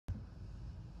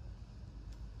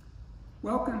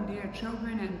Welcome, dear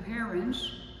children and parents,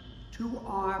 to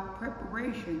our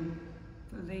preparation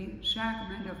for the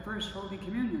sacrament of First Holy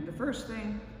Communion. The first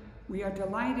thing, we are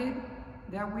delighted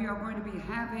that we are going to be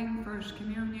having First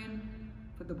Communion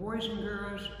for the boys and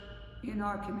girls in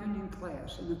our communion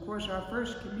class. And of course, our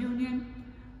First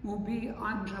Communion will be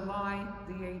on July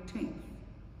the 18th.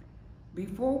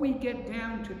 Before we get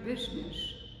down to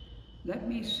business, let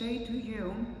me say to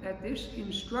you that this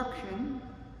instruction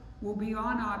will be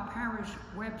on our parish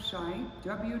website,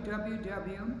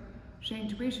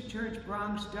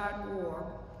 www.stteresachurchbronx.org,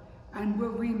 and will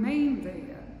remain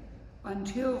there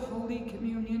until Holy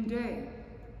Communion Day.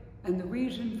 And the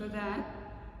reason for that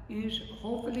is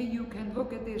hopefully you can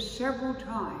look at this several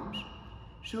times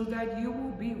so that you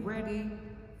will be ready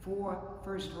for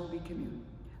First Holy Communion.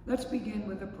 Let's begin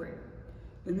with a prayer.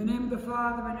 In the name of the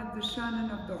Father, and of the Son,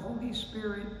 and of the Holy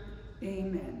Spirit,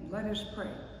 amen. Let us pray.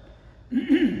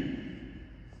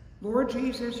 Lord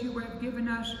Jesus, you have given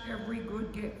us every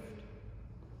good gift,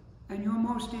 and your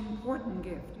most important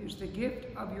gift is the gift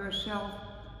of yourself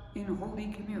in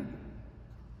Holy Communion.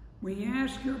 We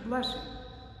ask your blessing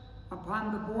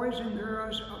upon the boys and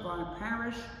girls of our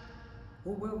parish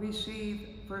who will receive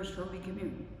First Holy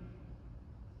Communion.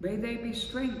 May they be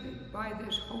strengthened by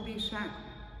this holy sacrament,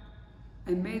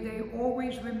 and may they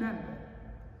always remember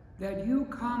that you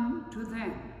come to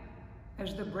them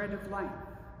as the bread of life.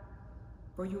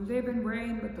 For you live and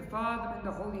reign with the Father and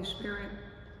the Holy Spirit,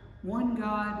 one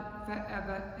God,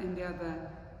 forever and ever.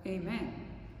 Amen.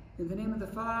 In the name of the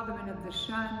Father, and of the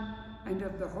Son, and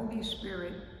of the Holy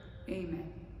Spirit.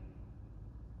 Amen.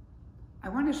 I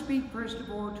want to speak first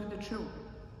of all to the children.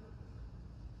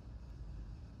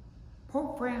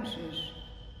 Pope Francis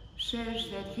says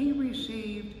that he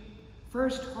received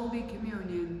First Holy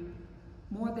Communion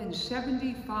more than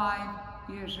 75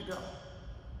 years ago.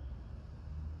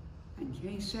 And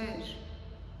he says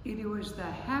it was the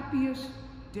happiest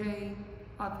day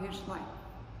of his life.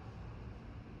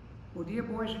 Well, dear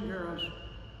boys and girls,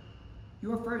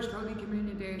 your First Holy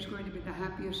Communion Day is going to be the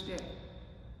happiest day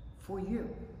for you.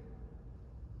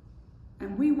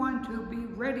 And we want to be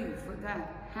ready for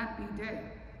that happy day.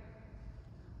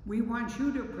 We want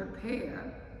you to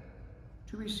prepare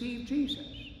to receive Jesus.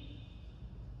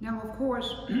 Now, of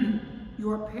course,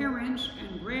 your parents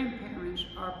and grandparents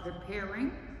are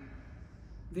preparing.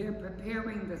 They're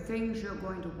preparing the things you're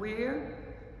going to wear,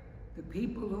 the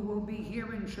people who will be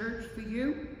here in church for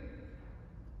you,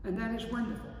 and that is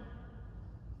wonderful.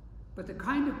 But the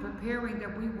kind of preparing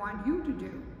that we want you to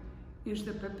do is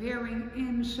the preparing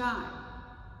inside.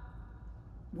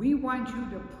 We want you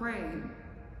to pray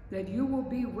that you will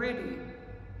be ready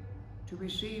to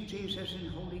receive Jesus in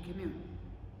Holy Communion.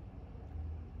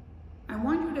 I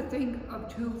want you to think of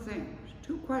two things,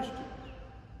 two questions.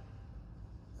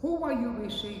 Who are you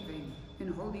receiving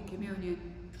in Holy Communion?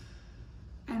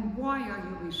 And why are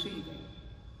you receiving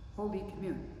Holy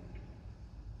Communion?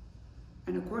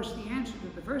 And of course, the answer to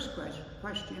the first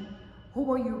question,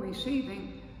 who are you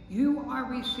receiving? You are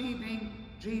receiving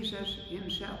Jesus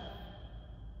himself.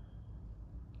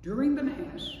 During the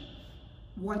Mass,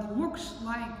 what looks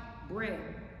like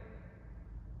bread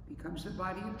becomes the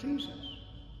body of Jesus.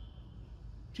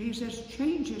 Jesus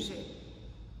changes it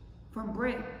from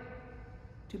bread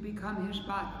to become his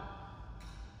body.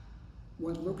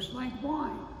 What looks like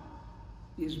wine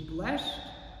is blessed,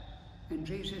 and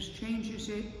Jesus changes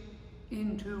it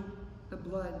into the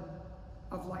blood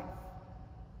of life.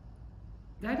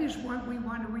 That is what we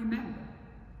want to remember.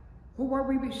 Who are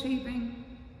we receiving?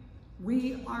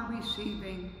 We are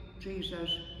receiving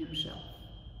Jesus himself.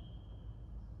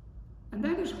 And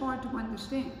that is hard to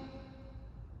understand,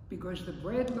 because the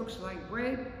bread looks like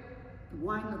bread, the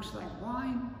wine looks like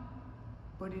wine,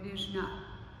 but it is not.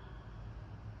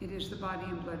 It is the body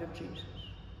and blood of Jesus.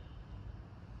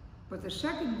 But the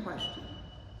second question,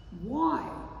 why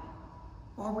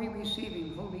are we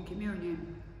receiving Holy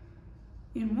Communion?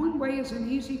 In one way, is an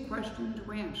easy question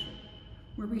to answer.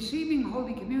 We're receiving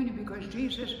Holy Communion because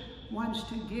Jesus wants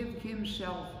to give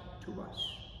himself to us.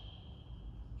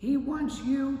 He wants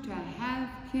you to have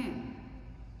him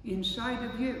inside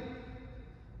of you,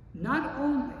 not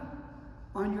only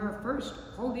on your First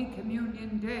Holy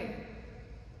Communion Day,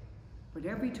 but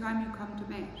every time you come to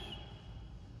Mass,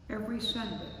 every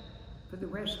Sunday for the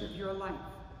rest of your life.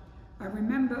 I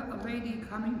remember a lady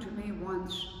coming to me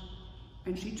once,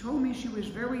 and she told me she was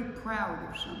very proud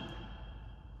of something.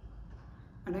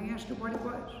 And I asked her what it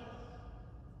was.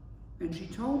 And she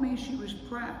told me she was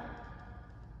proud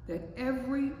that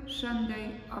every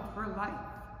Sunday of her life,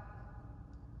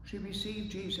 she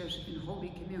received Jesus in Holy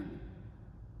Communion.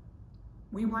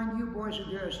 We want you boys and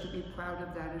girls to be proud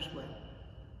of that as well.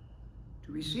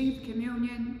 to receive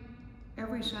communion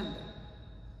every Sunday,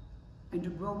 and to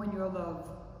grow in your love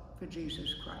for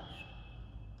Jesus Christ.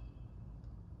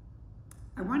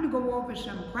 I want to go over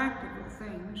some practical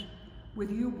things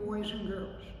with you boys and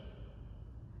girls.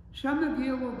 Some of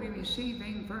you will be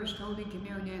receiving First Holy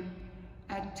Communion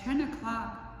at 10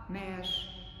 o'clock Mass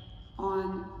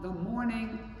on the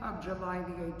morning of July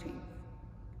the 18th.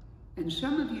 And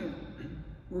some of you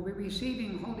will be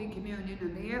receiving Holy Communion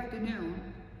in the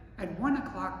afternoon at 1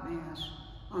 o'clock Mass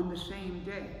on the same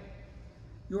day.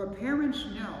 Your parents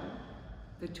know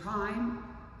the time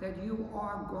that you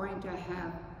are going to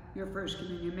have your First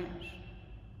Communion Mass.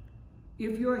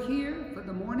 If you're here for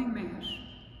the morning Mass,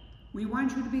 we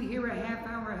want you to be here a half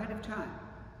hour ahead of time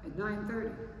at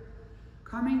 9:30,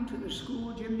 coming to the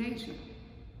school gymnasium.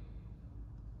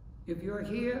 If you're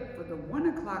here for the 1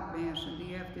 o'clock Mass in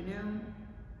the afternoon,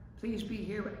 please be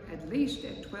here at least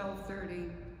at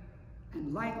 12:30,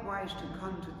 and likewise to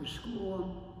come to the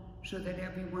school so that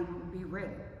everyone will be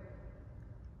ready.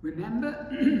 Remember,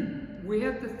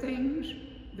 wear the things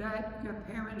that your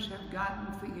parents have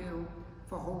gotten for you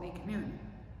for Holy Communion.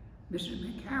 Mrs.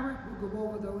 McCarrick will go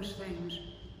over those things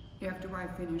after I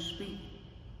finish speaking.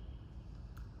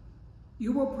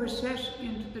 You will process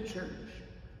into the church,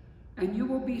 and you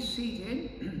will be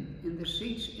seated in the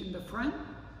seats in the front.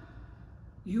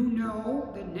 You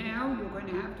know that now you're going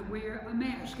to have to wear a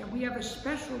mask, and we have a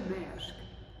special mask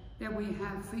that we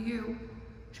have for you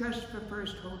just for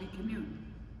First Holy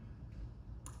Communion.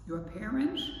 Your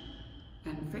parents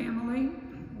and family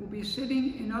will be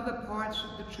sitting in other parts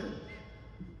of the church,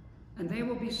 and they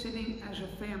will be sitting as a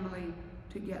family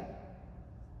together.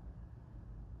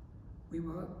 We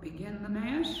will begin the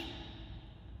Mass.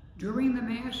 During the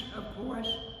Mass, of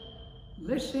course,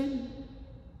 listen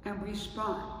and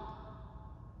respond.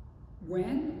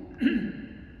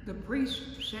 When the priest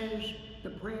says the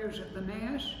prayers of the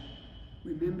Mass,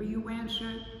 remember you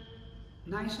answer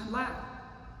nice and loud.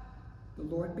 The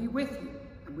Lord be with you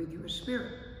and with your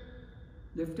spirit.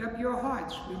 Lift up your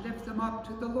hearts. We lift them up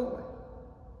to the Lord.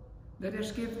 Let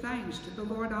us give thanks to the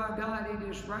Lord our God. It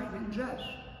is right and just.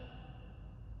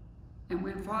 And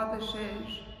when Father says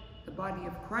the body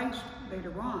of Christ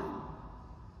later on,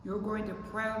 you're going to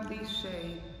proudly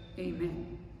say,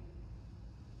 Amen.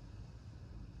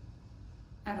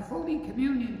 At Holy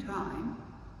Communion time,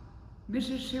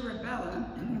 Mrs. Cirabella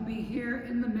will be here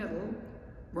in the middle,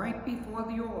 right before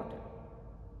the altar.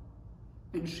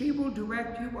 And she will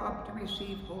direct you up to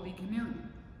receive Holy Communion.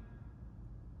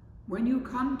 When you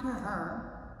come to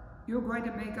her, you're going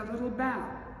to make a little bow.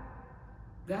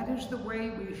 That is the way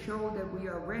we show that we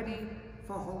are ready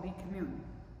for Holy Communion.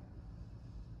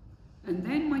 And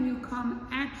then when you come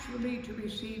actually to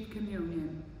receive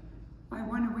communion, I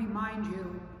want to remind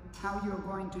you how you're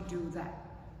going to do that.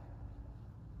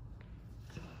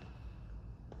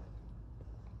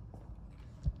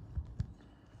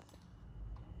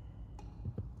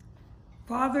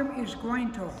 Father is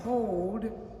going to hold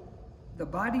the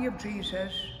body of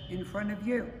Jesus in front of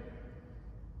you,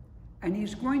 and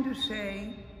he's going to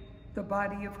say, the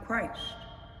body of Christ.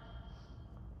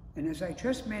 And as I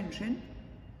just mentioned,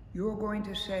 you're going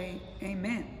to say,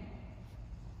 Amen.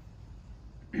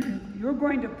 You're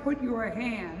going to put your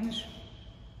hands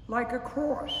like a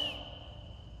cross.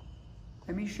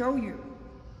 Let me show you.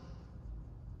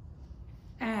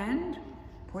 And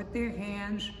put their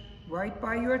hands right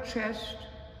by your chest.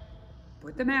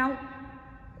 Put them out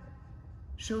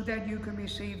so that you can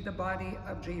receive the body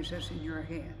of Jesus in your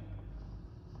hand.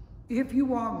 If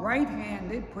you are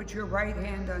right-handed, put your right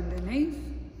hand underneath.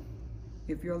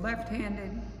 If you're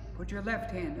left-handed, put your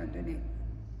left hand underneath.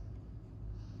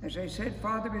 As I said,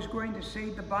 Father is going to say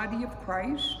the body of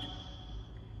Christ,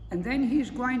 and then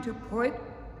he's going to put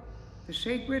the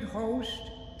sacred host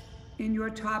in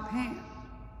your top hand.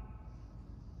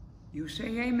 You say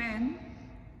Amen,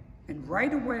 and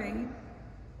right away,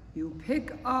 you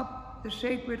pick up the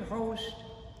sacred host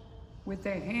with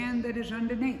the hand that is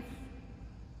underneath,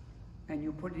 and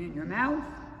you put it in your mouth,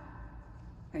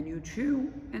 and you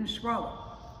chew and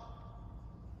swallow.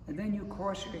 And then you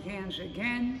cross your hands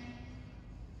again,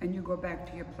 and you go back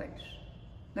to your place.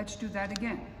 Let's do that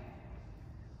again.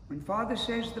 When Father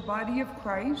says the body of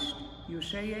Christ, you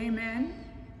say Amen.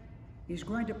 He's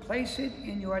going to place it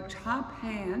in your top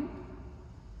hand.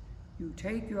 You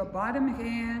take your bottom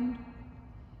hand,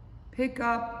 pick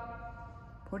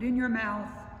up, put in your mouth,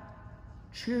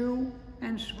 chew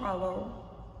and swallow,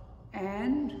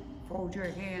 and fold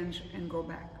your hands and go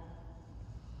back.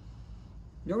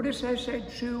 Notice I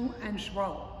said chew and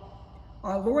swallow.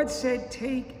 Our Lord said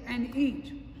take and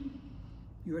eat.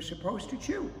 You're supposed to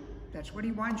chew. That's what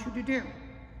he wants you to do.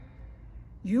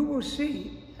 You will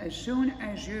see as soon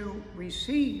as you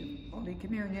receive Holy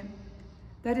Communion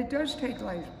that it does take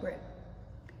live bread.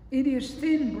 It is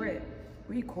thin bread.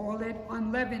 We call it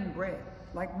unleavened bread,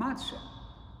 like matzah.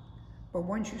 But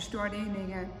once you start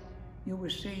eating it, you will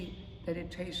see that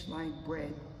it tastes like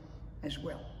bread as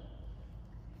well.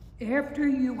 After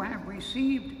you have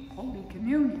received Holy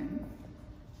Communion,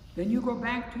 then you go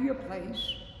back to your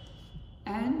place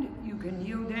and you can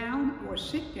kneel down or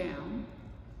sit down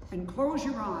and close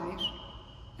your eyes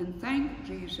and thank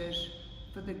Jesus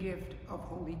for the gift of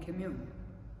Holy Communion.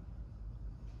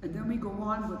 And then we go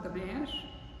on with the Mass,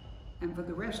 and for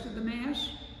the rest of the Mass,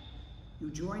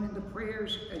 you join in the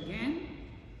prayers again,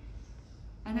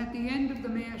 and at the end of the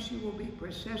Mass, you will be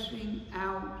processing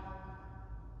out,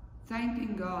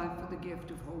 thanking God for the gift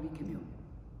of Holy Communion.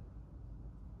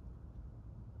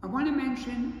 I want to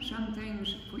mention some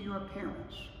things for your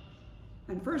parents.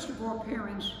 And first of all,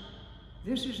 parents,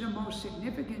 this is the most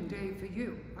significant day for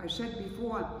you. I said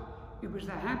before, it was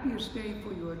the happiest day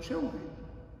for your children.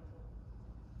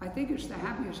 I think it's the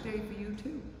happiest day for you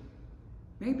too.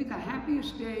 Maybe the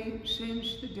happiest day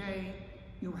since the day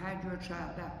you had your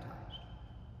child baptized.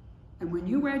 And when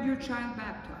you had your child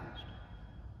baptized,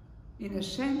 in a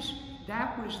sense,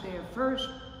 that was their first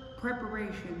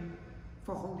preparation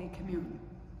for Holy Communion.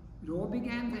 It all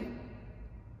began then,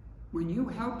 when you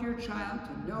helped your child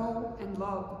to know and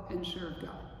love and serve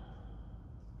God.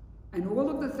 And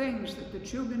all of the things that the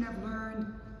children have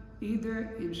learned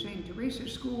either in St.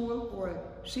 Teresa's School or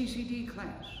CCD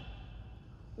class,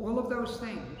 all of those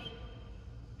things,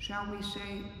 shall we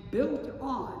say, built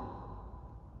on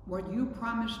what you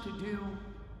promised to do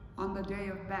on the day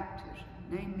of baptism,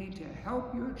 namely to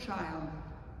help your child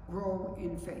grow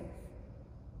in faith.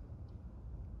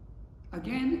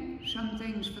 Again, some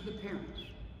things for the parents.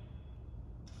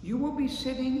 You will be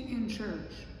sitting in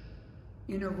church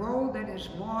in a row that is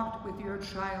marked with your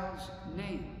child's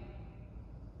name.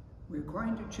 We're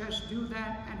going to just do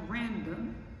that at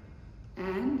random,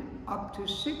 and up to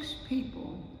 6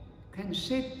 people can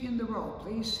sit in the row.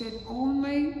 Please sit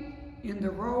only in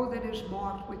the row that is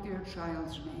marked with your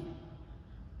child's name.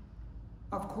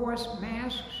 Of course,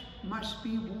 masks must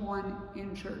be worn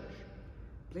in church.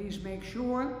 Please make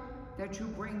sure that you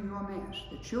bring your mask.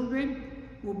 The children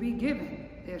will be given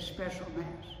their special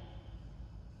mask.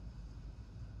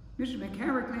 Mrs.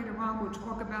 McCarrick later on will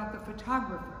talk about the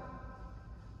photographer.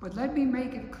 But let me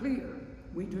make it clear,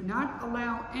 we do not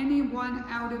allow anyone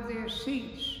out of their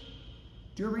seats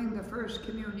during the First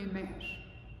Communion Mass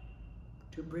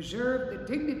to preserve the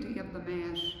dignity of the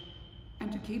Mass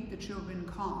and to keep the children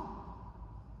calm.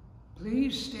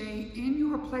 Please stay in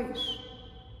your place.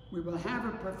 We will have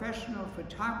a professional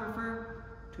photographer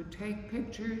to take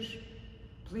pictures.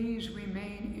 Please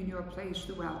remain in your place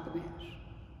throughout the Mass.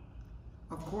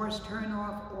 Of course, turn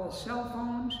off all cell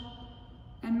phones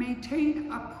and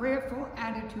maintain a prayerful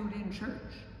attitude in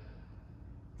church.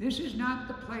 This is not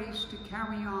the place to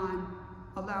carry on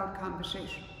a loud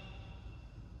conversation.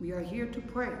 We are here to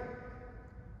pray.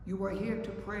 You are here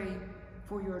to pray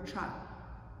for your child.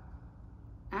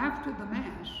 After the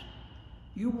Mass,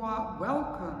 you are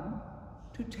welcome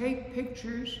to take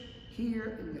pictures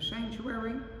here in the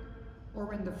sanctuary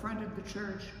or in the front of the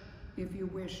church if you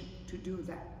wish to do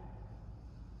that.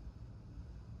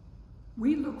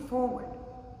 We look forward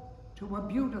to a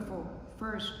beautiful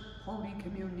first Holy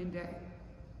Communion Day.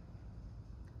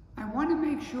 I want to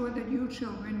make sure that you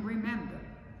children remember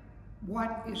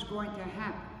what is going to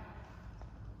happen.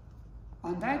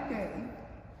 On that day,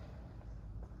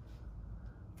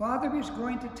 Father is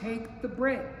going to take the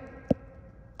bread.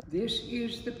 This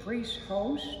is the priest's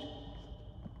host,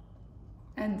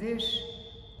 and this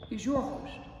is your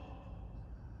host.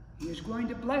 He is going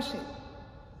to bless it,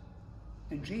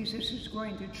 and Jesus is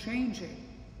going to change it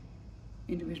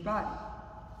into his body.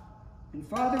 And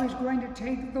Father is going to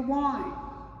take the wine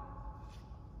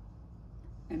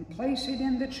and place it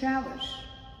in the chalice,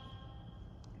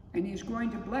 and he's going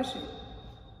to bless it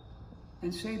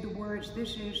and say the words,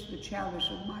 "This is the chalice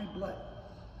of my blood."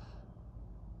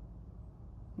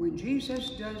 When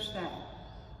Jesus does that,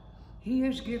 he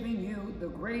is giving you the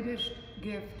greatest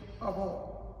gift of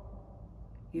all.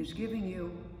 He is giving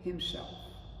you himself.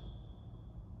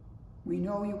 We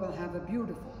know you will have a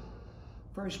beautiful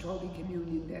First Holy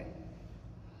Communion Day.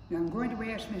 Now I'm going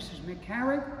to ask Mrs.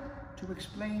 McCarrick to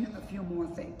explain a few more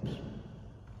things.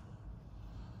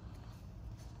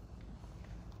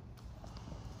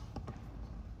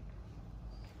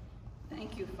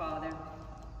 Thank you, Father.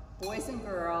 Boys and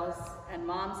girls, and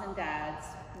moms and dads,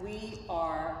 we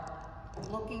are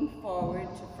looking forward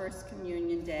to First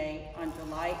Communion Day on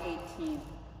July 18th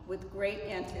with great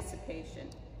anticipation.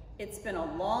 It's been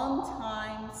a long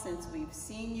time since we've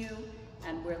seen you,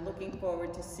 and we're looking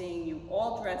forward to seeing you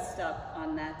all dressed up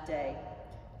on that day.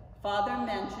 Father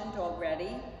mentioned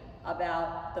already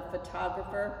about the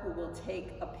photographer who will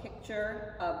take a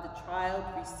picture of the child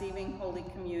receiving Holy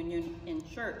Communion in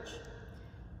church.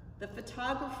 The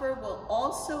photographer will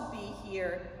also be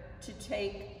here to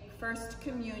take First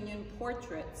Communion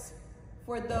portraits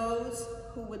for those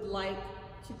who would like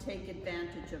to take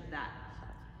advantage of that.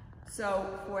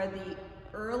 So for the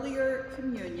earlier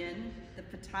communion, the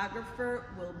photographer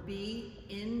will be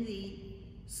in the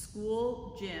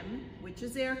school gym, which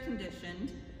is air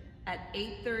conditioned, at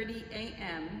 8:30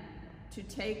 a.m. to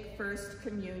take First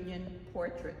Communion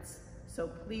portraits. So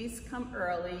please come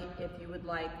early if you would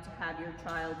like to have your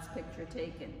child's picture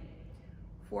taken.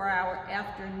 For our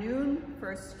afternoon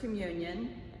First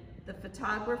Communion, the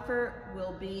photographer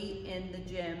will be in the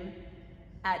gym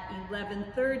at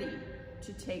 11:30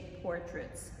 to take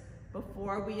portraits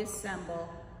before we assemble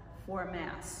for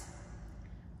Mass.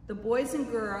 The boys and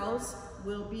girls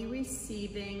will be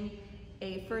receiving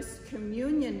a First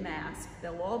Communion mask.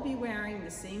 They'll all be wearing the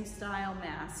same style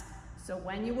mask. So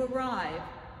when you arrive,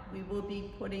 we will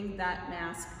be putting that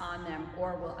mask on them,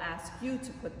 or we'll ask you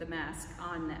to put the mask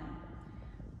on them.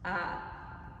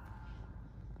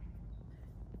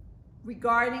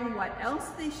 Regarding what else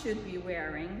they should be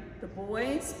wearing, the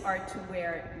boys are to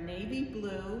wear navy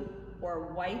blue or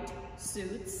white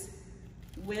suits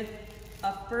with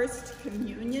a First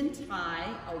Communion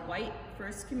tie, a white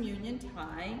First Communion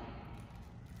tie,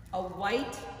 a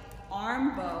white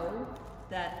arm bow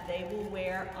that they will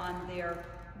wear on their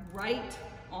right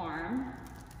arm.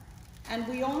 And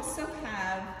we also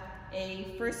have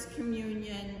a First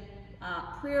Communion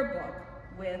prayer book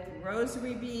with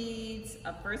rosary beads,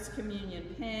 a First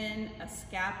Communion pin, a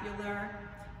scapular,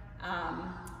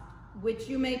 which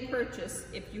you may purchase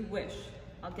if you wish.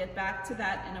 I'll get back to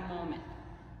that in a moment.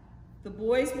 The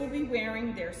boys will be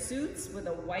wearing their suits with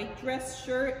a white dress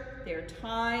shirt, their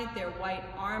tie, their white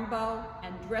arm bow,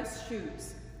 and dress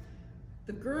shoes.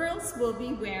 The girls will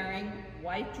be wearing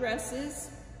white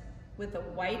dresses with a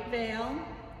white veil,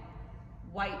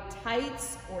 white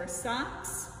tights or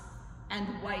socks, and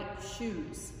white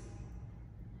shoes.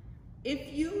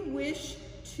 If you wish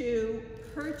to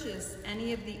purchase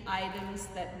any of the items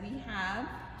that we have,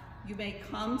 you may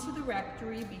come to the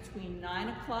rectory between 9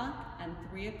 o'clock and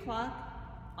 3 o'clock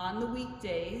on the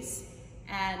weekdays,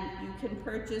 and you can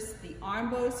purchase the arm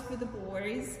bows for the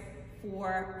boys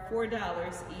for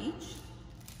 $4 each.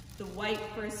 The white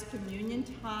First Communion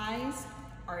ties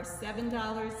are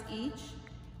 $7 each,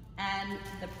 and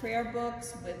the prayer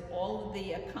books with all of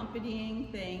the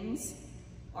accompanying things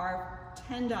are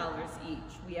 $10 each.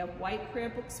 We have white prayer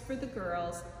books for the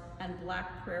girls and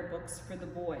black prayer books for the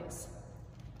boys.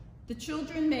 The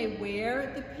children may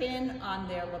wear the pin on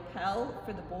their lapel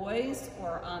for the boys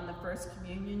or on the First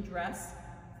Communion dress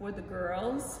for the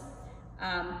girls.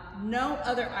 No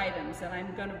other items, and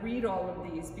I'm going to read all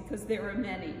of these because there are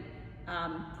many.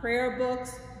 Prayer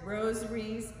books,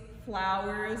 rosaries,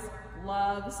 flowers,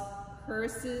 gloves,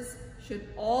 purses should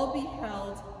all be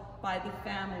held by the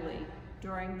family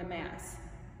during the Mass.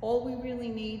 All we really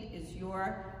need is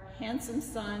your handsome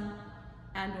son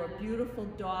and or beautiful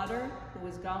daughter who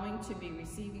is going to be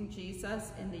receiving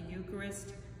Jesus in the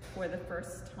Eucharist for the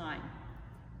first time.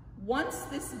 Once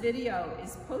this video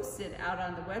is posted out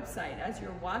on the website, as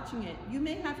you're watching it, you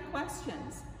may have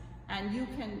questions, and you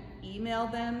can email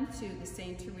them to the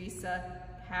St. Teresa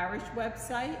Parish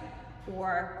website,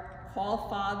 or call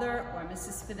Father or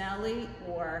Mrs. Finelli,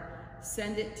 or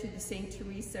send it to the St.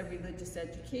 Teresa Religious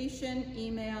Education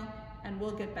email, and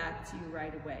we'll get back to you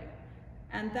right away.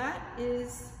 And that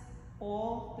is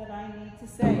all that I need to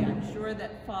say. I'm sure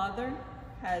that Father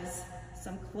has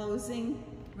some closing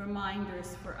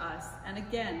reminders for us. And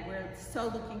again, we're so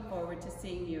looking forward to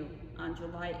seeing you on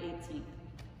July 18th.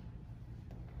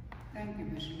 Thank you,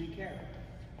 Mrs. McCarroll.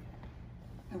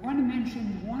 I want to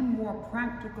mention one more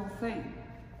practical thing.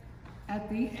 At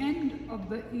the end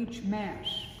of each Mass,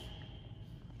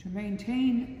 to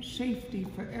maintain safety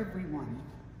for everyone,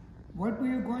 what we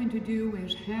are going to do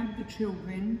is have the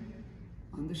children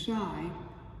on the side,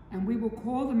 and we will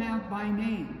call them out by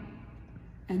name.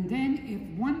 And then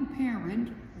if one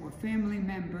parent or family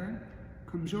member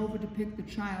comes over to pick the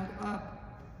child up,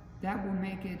 that will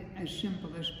make it as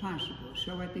simple as possible.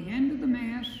 So at the end of the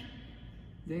Mass,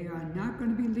 they are not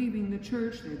going to be leaving the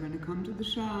church. They're going to come to the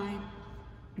side.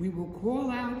 We will call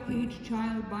out each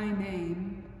child by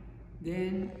name.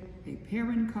 Then a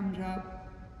parent comes up,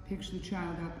 picks the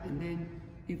child up, and then,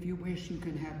 if you wish, you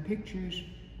can have pictures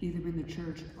either in the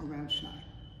church or outside.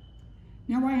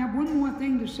 Now I have one more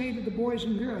thing to say to the boys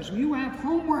and girls. You have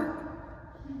homework.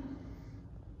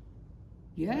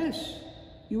 Yes,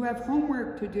 you have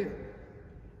homework to do.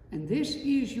 And this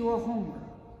is your homework.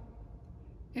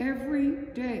 Every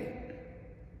day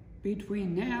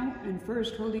between now and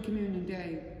First Holy Communion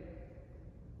Day,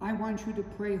 I want you to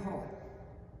pray hard.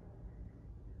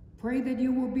 Pray that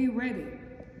you will be ready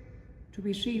to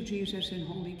receive Jesus in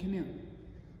Holy Communion.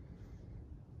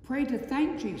 Pray to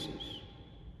thank Jesus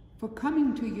for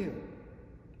coming to you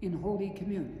in Holy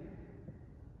Communion.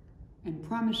 And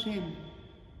promise him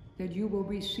that you will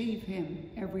receive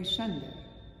him every Sunday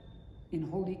in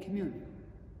Holy Communion.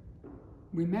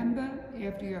 Remember,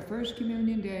 after your First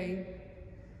Communion Day,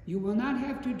 you will not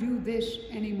have to do this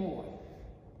anymore,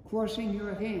 crossing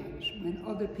your hands when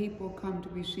other people come to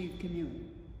receive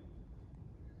communion.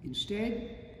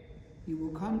 Instead, you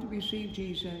will come to receive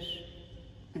Jesus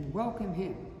and welcome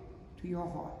him to your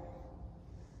heart.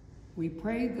 We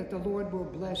pray that the Lord will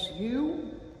bless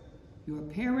you, your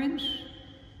parents,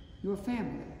 your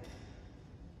family.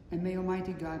 And may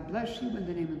Almighty God bless you in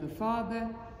the name of the Father,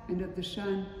 and of the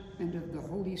Son, and of the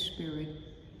Holy Spirit.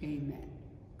 Amen.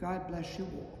 God bless you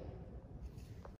all.